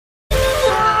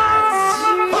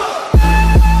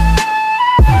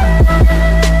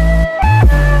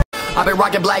I've been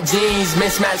rocking black jeans,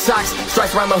 mismatched socks,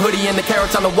 stripes around the hoodie and the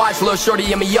carrots on the watch. Little shorty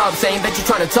hit me up, saying that you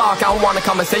trying to talk. I don't want a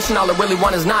conversation, all I really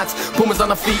want is knots. Pumas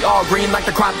on the feet, all green like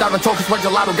the cropped out and Tocas what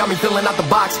gelato got me filling out the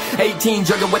box. 18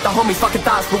 jugging with the homies, fucking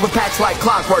thoughts, moving packs like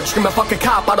clockwork. Screaming fuck a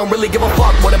cop, I don't really give a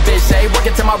fuck what a bitch say.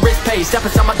 Working till my wrist pays, step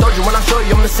inside my dojo when I show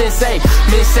you I'm the sensei.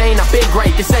 Insane, I've been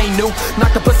great, this ain't new.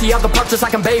 Knock the pussy out the park just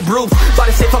like I'm Babe Ruth.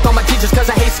 But I say fuck all my teachers cause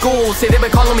I hate school. Say they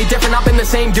been calling me different, I've been the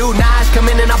same dude. Nah, I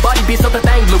come in and I buddy beats up the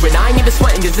thing blue. And I ain't even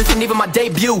sweating cause this ain't even my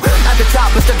debut. At the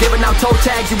top, but still giving out toe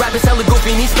tags. You rappers hella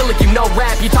goofy and he still like you know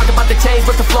rap. You talk about the change,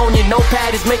 but the flow in your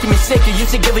notepad is making me sick. You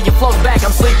used to give it your flows back,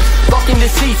 I'm sleep. Fucking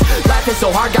deceased, laughing so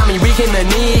hard got me weak in the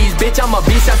knees. Bitch, I'm a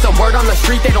beast, that's a word on the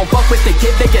street. They don't fuck with the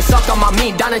kid, they get sucked on my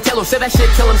meat. Donatello said that shit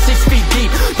till I'm 6 feet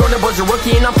deep. Throwing was a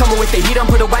rookie and I'm coming with the heat. I'm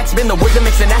put a wax, spin the woods and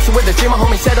mixing action with the stream. My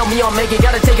homie said on me, I'll make it,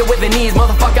 gotta take it with the knees.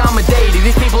 Motherfucker, I'm a deity,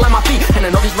 these people at my feet. And I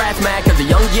know these rats mad cause the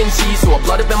young getting cheese. So I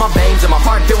blood up in my veins and my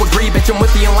heart filled with greed. Bitch, I'm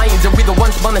with the lanes and we the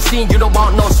ones on the scene. You don't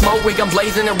want no smoke, we gon'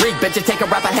 blazing and reek. Bitch, you take a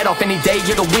rapper head off any day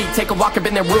of the week. Take a walk up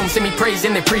in their room, send me praise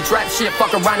in their pre-trap shit.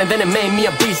 Fuck around and then it made me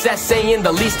a beast. That's saying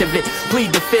the least of it.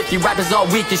 Plead the fifth, you rappers all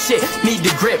weak as shit. Need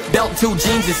the grip, belt 2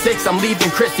 jeans and 6. I'm leaving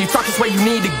crisp, you talk this way you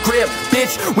need a grip.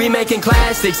 Bitch, we making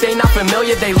classics, they not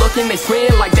familiar. They looking, they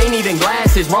squint like they needing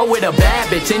glasses. Roll with a bad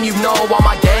bitch and you know all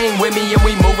my gang with me. And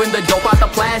we moving the dope out the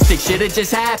plastic. Shit, it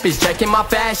just happens, checking my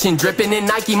fashion. Dripping in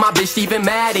Nike, my bitch even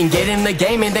mad. And get in the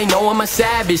game and they know I'm a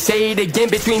savage. Say it again,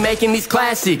 bitch, we making these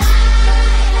classics.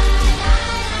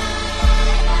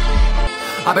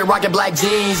 I've been rocking black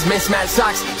jeans, mismatched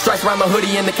socks, stripes around the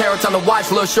hoodie and the carrots on the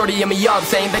watch. Little shorty hit me up,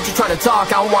 saying that you trying to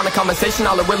talk. I don't want a conversation,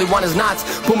 all I really want is knots.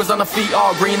 Pumas on the feet,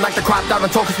 all green like the cropped out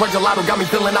and Tocas what gelato got me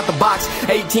filling out the box.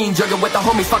 18 jugging with the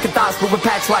homies, fucking thoughts, moving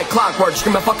packs like clockwork.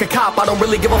 Screaming fuck a cop, I don't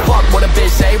really give a fuck what a bitch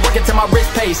say. Working till my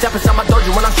wrist pays, step inside my dojo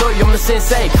when I show you I'm the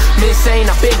sensei. Insane,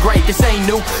 I've been great, this ain't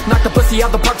new. Knock the pussy out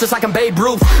the park just like I'm Babe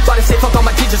Ruth. But I say fuck all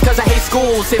my teachers cause I hate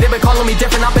school. Say they been calling me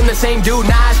different, I've been the same dude.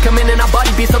 Nah, I come in and I buddy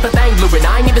beats up the thing blue. And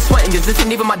I ain't even sweating cause this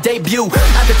ain't even my debut.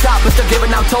 At the top, but still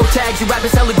giving out toe tags. You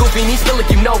rappers hella goofy and he still like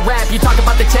you know rap. You talk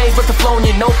about the change, but the flow in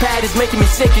your notepad is making me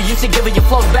sick. You used to give it your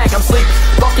flows back, I'm sleep.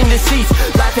 Fucking deceased,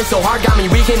 laughing so hard got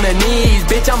me weak in the knees.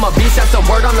 Bitch, I'm a beast, that's a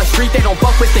word on the street. They don't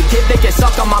fuck with the kid, they get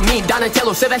sucked on my meat.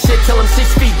 Donatello said that shit till I'm 6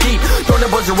 feet deep. Throwing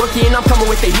was a rookie and I'm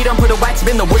coming with the heat. I'm put a wax,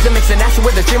 spin the woods and mixing action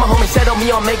with the stream. My homie said on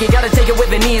me, I'll make it, gotta take it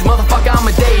with the knees. Motherfucker, I'm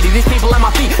a deity, these people at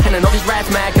my feet. And I know these rats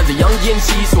mad cause the young getting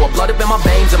cheese. So I blood up in my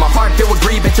veins and my heart filled with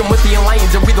greed. Bitch, I'm with the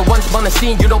lanes and we the ones on the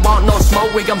scene. You don't want no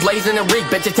smoke, we gon' blazing and reek.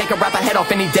 Bet you take a rapper head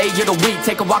off any day of the week.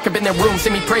 Take a walk up in their room,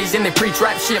 send me praise in their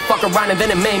pre-trap shit. Fuck around and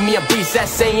then it made me a beast. That's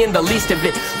saying the least of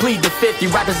it. Plead the fifth, you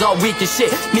rappers all weak as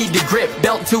shit. Need the grip,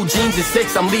 belt 2 jeans and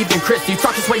 6. I'm leaving crisp, you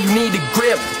talk this way you need a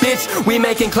grip. Bitch, we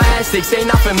making classics, they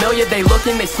not familiar. They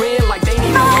looking, they squint like they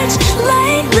need much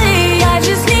lately, I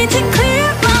just